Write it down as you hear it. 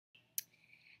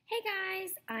Hey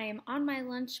guys, I am on my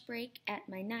lunch break at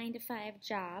my 9 to 5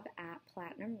 job at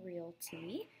Platinum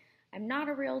Realty. I'm not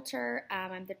a realtor,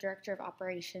 I'm the director of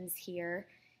operations here,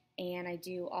 and I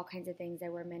do all kinds of things. I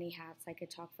wear many hats. I could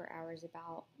talk for hours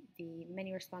about the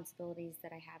many responsibilities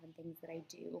that I have and things that I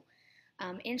do.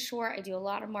 In short, I do a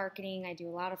lot of marketing, I do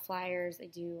a lot of flyers, I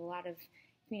do a lot of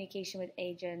communication with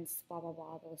agents, blah, blah,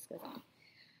 blah, the list goes on.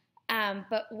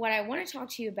 But what I want to talk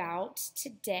to you about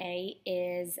today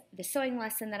is the sewing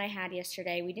lesson that I had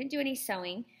yesterday. We didn't do any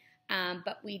sewing,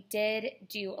 but we did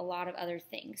do a lot of other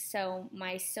things. So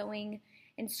my sewing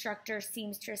instructor,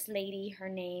 seamstress lady, her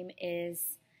name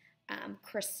is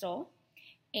Cristal,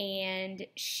 and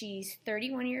she's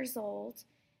 31 years old,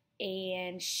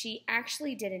 and she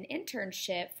actually did an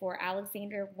internship for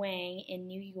Alexander Wang in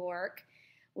New York,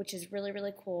 which is really,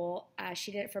 really cool.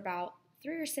 She did it for about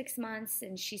 3 or 6 months,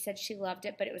 and she said she loved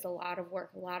it, but it was a lot of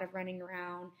work, a lot of running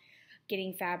around,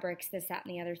 getting fabrics, this, that,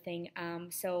 and the other thing.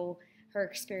 So her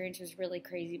experience was really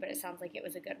crazy, but it sounds like it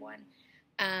was a good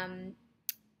one.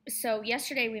 So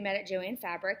yesterday we met at Joann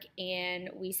Fabric, and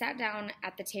we sat down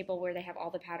at the table where they have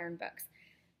all the pattern books,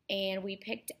 and we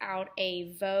picked out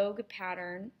a Vogue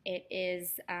pattern. It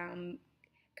is kind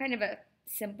of a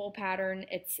simple pattern.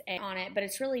 It's on it, but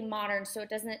it's really modern, so it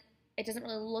doesn't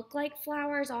really look like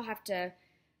flowers. I'll have to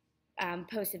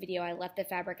post a video. I left the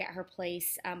fabric at her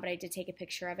place, but I did take a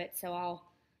picture of it, so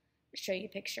I'll show you a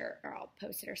picture, or I'll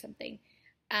post it or something.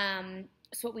 So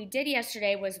what we did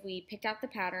yesterday was we picked out the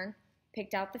pattern,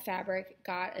 picked out the fabric,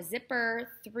 got a zipper,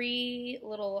 3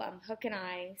 little hook and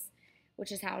eyes,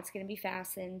 which is how it's going to be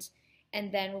fastened,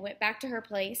 and then we went back to her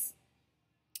place,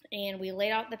 and we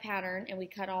laid out the pattern, and we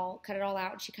cut it all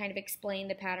out, and she kind of explained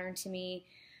the pattern to me.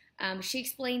 She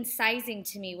explained sizing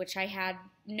to me, which I had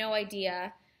no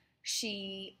idea.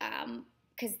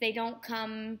 Because they don't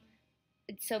come,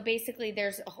 so basically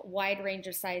there's a wide range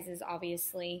of sizes,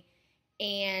 obviously,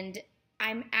 and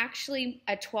I'm actually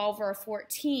a 12 or a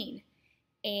 14,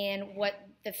 and what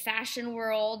the fashion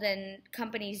world and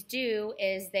companies do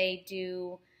is they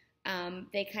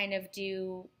kind of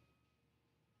do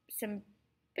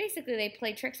basically they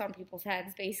play tricks on people's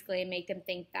heads, basically, and make them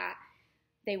think that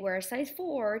they wear a size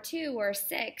 4 or 2 or a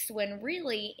 6, when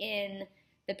really in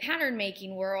the pattern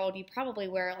making world, you probably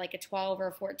wear like a 12 or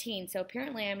a 14. So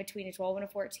apparently I'm between a 12 and a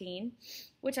 14,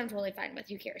 which I'm totally fine with.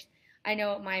 Who cares? I know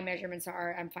what my measurements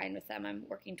are. I'm fine with them. I'm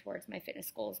working towards my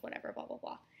fitness goals, whatever, blah, blah,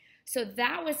 blah. So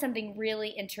that was something really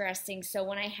interesting. So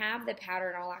when I have the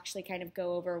pattern, I'll actually kind of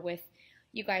go over with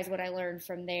you guys what I learned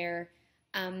from there.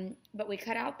 But we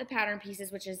cut out the pattern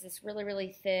pieces, which is this really,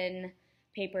 really thin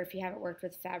paper. If you haven't worked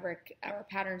with fabric or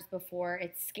patterns before,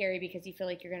 it's scary because you feel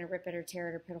like you're going to rip it or tear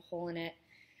it or put a hole in it.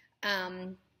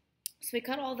 So we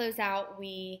cut all those out.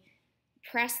 We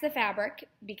press the fabric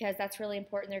because that's really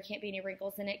important. There can't be any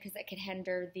wrinkles in it because that could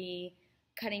hinder the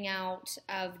cutting out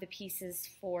of the pieces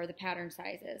for the pattern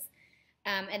sizes.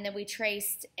 And then we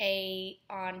traced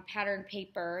on pattern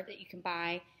paper that you can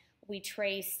buy, we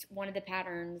traced one of the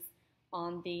patterns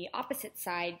on the opposite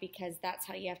side because that's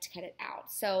how you have to cut it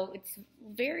out. So it's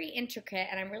very intricate,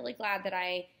 and I'm really glad that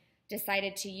I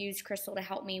decided to use Cristal to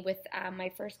help me with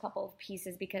my first couple of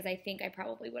pieces, because I think I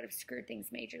probably would have screwed things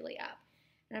majorly up.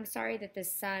 And I'm sorry that the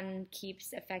sun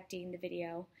keeps affecting the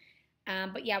video.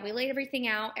 But yeah, we laid everything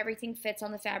out. Everything fits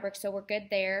on the fabric, so we're good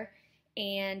there.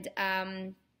 And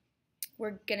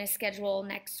we're going to schedule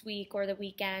next week or the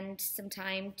weekend some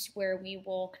time where we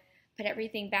will put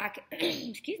everything back,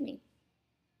 excuse me.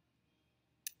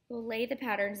 We'll lay the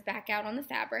patterns back out on the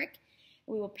fabric.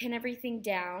 We will pin everything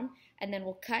down, and then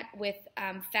we'll cut with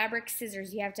fabric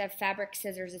scissors. You have to have fabric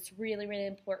scissors. It's really, really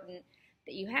important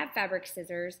that you have fabric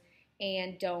scissors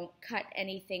and don't cut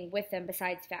anything with them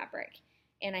besides fabric.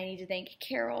 And I need to thank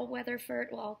Carol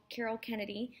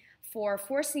Kennedy, for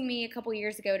forcing me a couple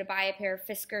years ago to buy a pair of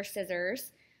Fisker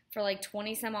scissors for like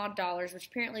 20 some odd dollars, which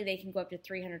apparently they can go up to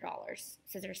 $300.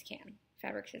 Scissors can.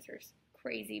 Fabric scissors.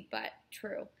 Crazy, but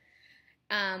true.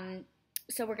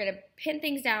 So we're going to pin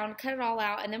things down, cut it all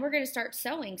out, and then we're going to start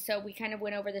sewing. So we kind of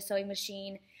went over the sewing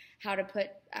machine, how to put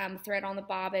thread on the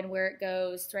bobbin, where it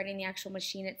goes, threading the actual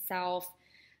machine itself,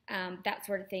 that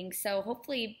sort of thing. So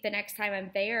hopefully the next time I'm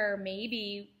there,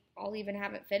 maybe I'll even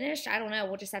have it finished. I don't know.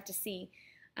 We'll just have to see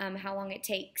how long it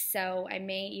takes. So I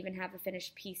may even have a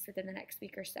finished piece within the next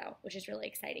week or so, which is really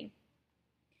exciting.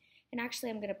 And actually,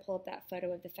 I'm going to pull up that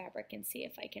photo of the fabric and see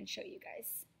if I can show you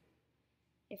guys.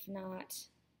 If not,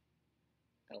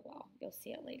 oh well, you'll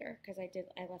see it later because I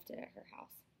left it at her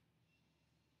house.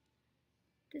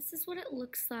 This is what it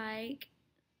looks like.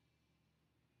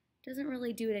 Doesn't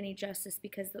really do it any justice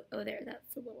because oh there,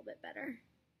 that's a little bit better.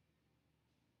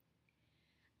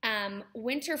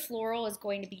 Winter floral is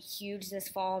going to be huge this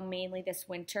fall, mainly this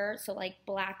winter. So like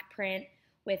black print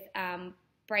with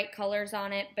bright colors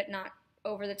on it, but not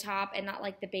over the top, and not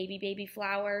like the baby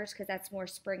flowers, because that's more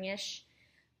springish.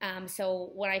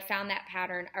 So when I found that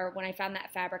pattern, or when I found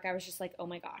that fabric, I was just like, oh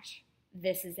my gosh,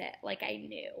 this is it. Like, I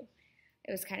knew.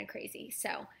 It was kind of crazy.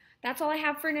 So that's all I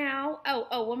have for now.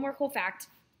 Oh, one more cool fact.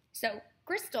 So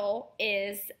Cristal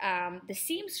is the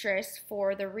seamstress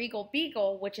for the Regal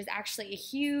Beagle, which is actually a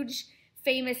huge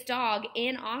famous dog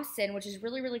in Austin, which is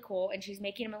really, really cool. And she's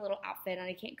making him a little outfit, and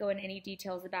I can't go into any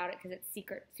details about it because it's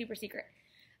secret, super secret.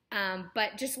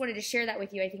 But just wanted to share that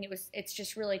with you. I think it's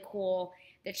just really cool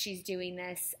that she's doing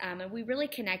this. And we really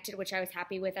connected, which I was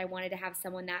happy with. I wanted to have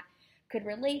someone that could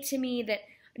relate to me, that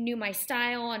knew my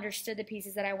style, understood the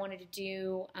pieces that I wanted to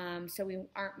do, so we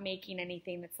aren't making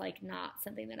anything that's like not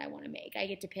something that I want to make. I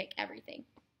get to pick everything.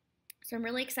 So I'm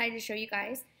really excited to show you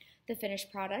guys the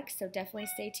finished product, so definitely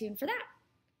stay tuned for that.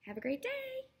 Have a great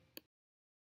day.